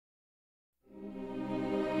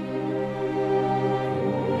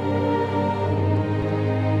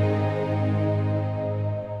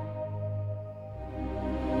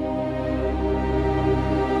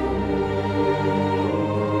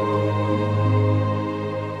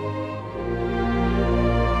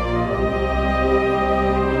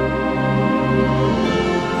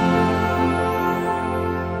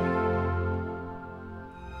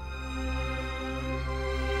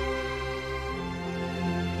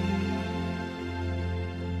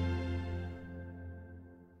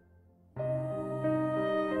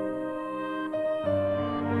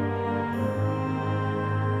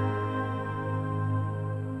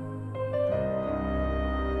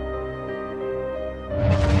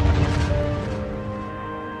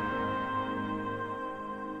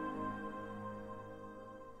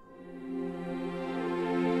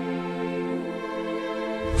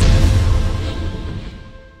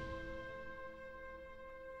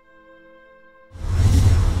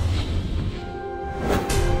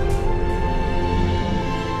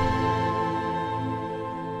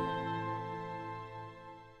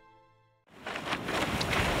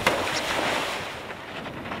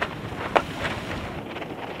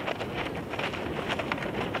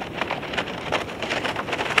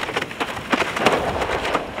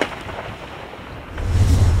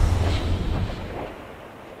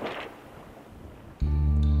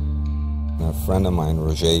friend of mine,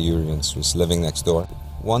 Roger Jurgens, was living next door.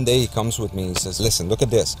 One day he comes with me, he says, listen, look at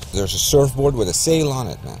this. There's a surfboard with a sail on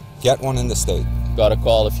it, man. Get one in the state. Got a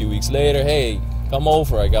call a few weeks later, hey, come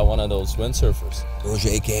over, I got one of those windsurfers.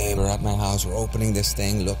 Roger came, we're at my house, we're opening this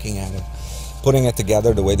thing, looking at it, putting it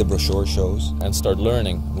together the way the brochure shows. And start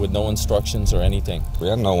learning with no instructions or anything. We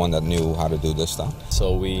had no one that knew how to do this stuff.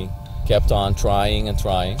 So we kept on trying and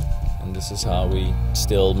trying, and this is how we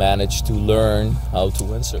still managed to learn how to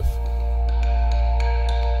windsurf.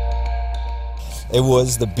 It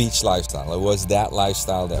was the beach lifestyle. It was that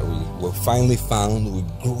lifestyle that we finally found, we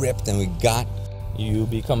gripped and we got. You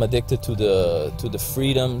become addicted to the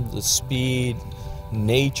freedom, the speed,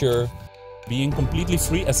 nature. Being completely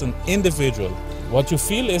free as an individual. What you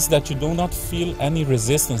feel is that you do not feel any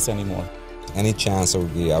resistance anymore. Any chance there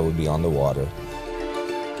would be, I would be on the water.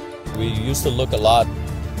 We used to look a lot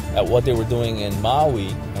at what they were doing in Maui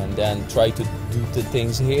and then try to do the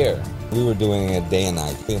things here. We were doing it day and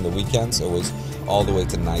night. In the weekends, it was all the way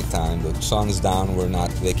to nighttime. The sun's down,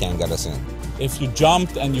 they can't get us in. If you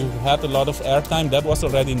jumped and you had a lot of airtime, that was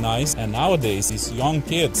already nice. And nowadays, these young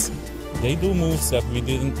kids, they do moves that we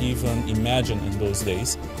didn't even imagine in those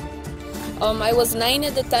days. I was 9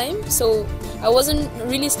 at the time, so I wasn't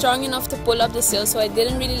really strong enough to pull up the sail, so I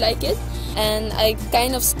didn't really like it. And I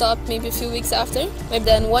kind of stopped maybe a few weeks after. But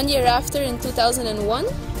then 1 year after, in 2001,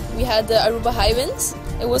 we had the Aruba high winds.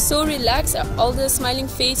 It was so relaxed, all the smiling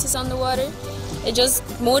faces on the water. It just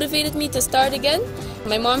motivated me to start again.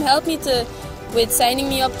 My mom helped me with signing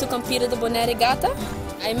me up to compete at the Bonaire Regatta.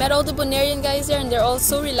 I met all the Bonairean guys there and they're all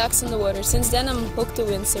so relaxed in the water. Since then I'm hooked to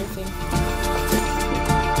windsurfing.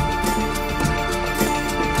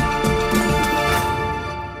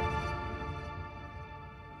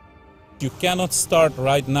 You cannot start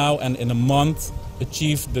right now and in a month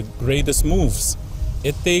achieve the greatest moves.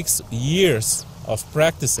 It takes years of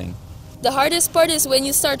practicing. The hardest part is when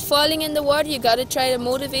you start falling in the water, you gotta try to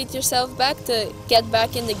motivate yourself back to get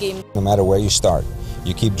back in the game. No matter where you start,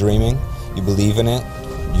 you keep dreaming, you believe in it,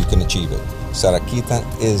 you can achieve it. Sarah-Quita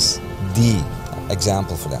is the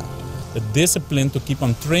example for that. The discipline to keep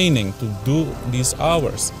on training, to do these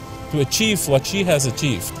hours, to achieve what she has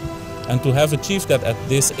achieved. And to have achieved that at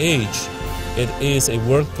this age, it is a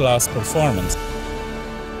world-class performance.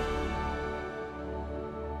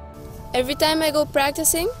 Every time I go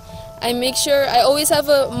practicing, I make sure I always have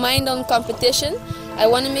a mind on competition. I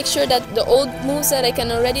want to make sure that the old moves that I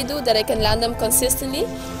can already do, that I can land them consistently.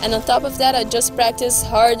 And on top of that, I just practice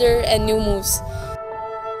harder and new moves.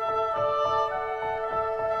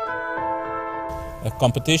 A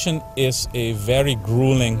competition is a very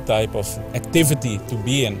grueling type of activity to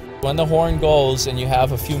be in. When the horn goes and you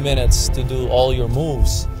have a few minutes to do all your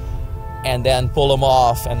moves and then pull them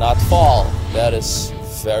off and not fall, that is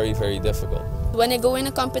very, very difficult. When I go in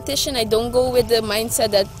a competition, I don't go with the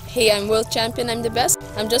mindset that, hey, I'm world champion, I'm the best.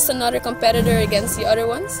 I'm just another competitor against the other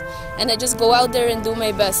ones. And I just go out there and do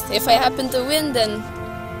my best. If I happen to win, then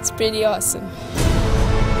it's pretty awesome.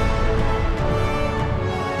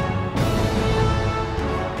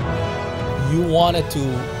 You wanted to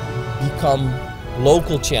become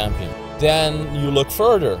local champion. Then you look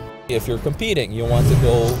further. If you're competing, you want to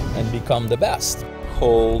go and become the best.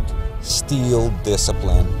 Cold, steel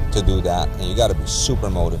discipline to do that, and you got to be super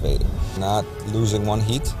motivated. Not losing one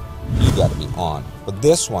heat, you got to be on. But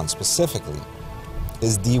this one specifically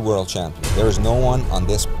is the world champion. There is no one on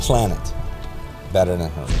this planet better than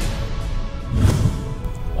her.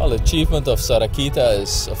 Well, the achievement of Sarah-Quita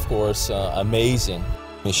is, of course, amazing.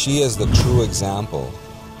 I mean, she is the true example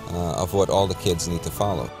of what all the kids need to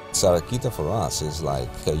follow. Sarah-Quita for us is like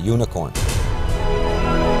a unicorn.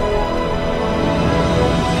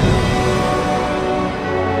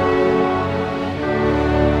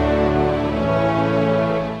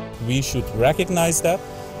 We should recognize that.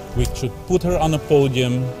 We should put her on a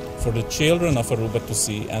podium for the children of Aruba to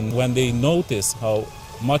see, and when they notice how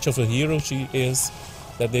much of a hero she is,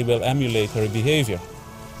 that they will emulate her behavior.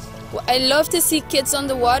 I love to see kids on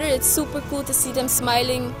the water. It's super cool to see them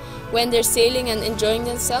smiling when they're sailing and enjoying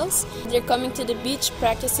themselves. They're coming to the beach,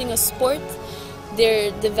 practicing a sport.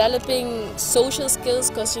 They're developing social skills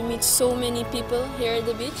because you meet so many people here at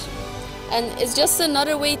the beach. And it's just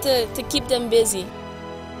another way to keep them busy.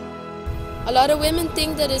 A lot of women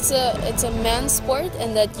think that it's a man's sport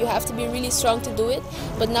and that you have to be really strong to do it.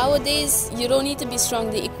 But nowadays, you don't need to be strong.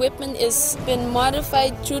 The equipment has been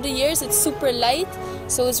modified through the years. It's super light,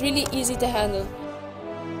 so it's really easy to handle.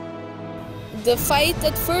 The fight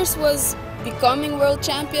at first was becoming world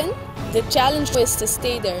champion. The challenge was to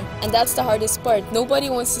stay there, and that's the hardest part. Nobody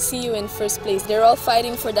wants to see you in first place. They're all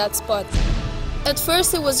fighting for that spot. At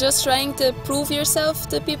first it was just trying to prove yourself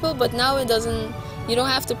to people, but now it doesn't, you don't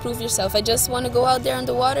have to prove yourself. I just want to go out there on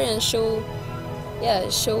the water and show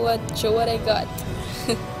what I got.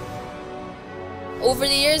 Over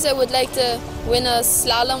the years I would like to win a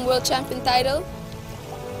slalom world champion title.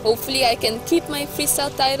 Hopefully I can keep my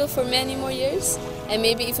freestyle title for many more years and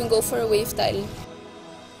maybe even go for a wave title.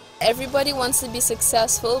 Everybody wants to be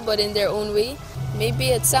successful, but in their own way. Maybe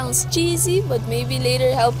it sounds cheesy, but maybe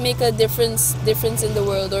later help make a difference in the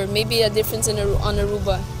world, or maybe a difference on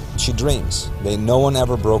Aruba. She dreams. No one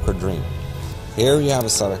ever broke her dream. Here you have a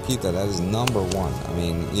Sarah-Quita that is #1. I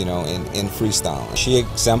mean, you know, in freestyle. She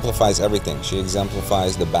exemplifies everything. She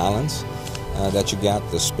exemplifies the balance that you get,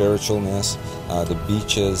 the spiritualness, the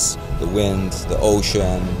beaches, the wind, the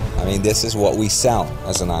ocean. I mean, this is what we sell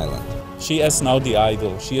as an island. She is now the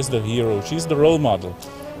idol. She is the hero. She's the role model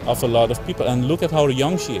of a lot of people. And look at how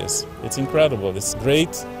young she is. It's incredible. It's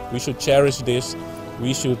great. We should cherish this.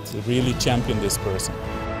 We should really champion this person.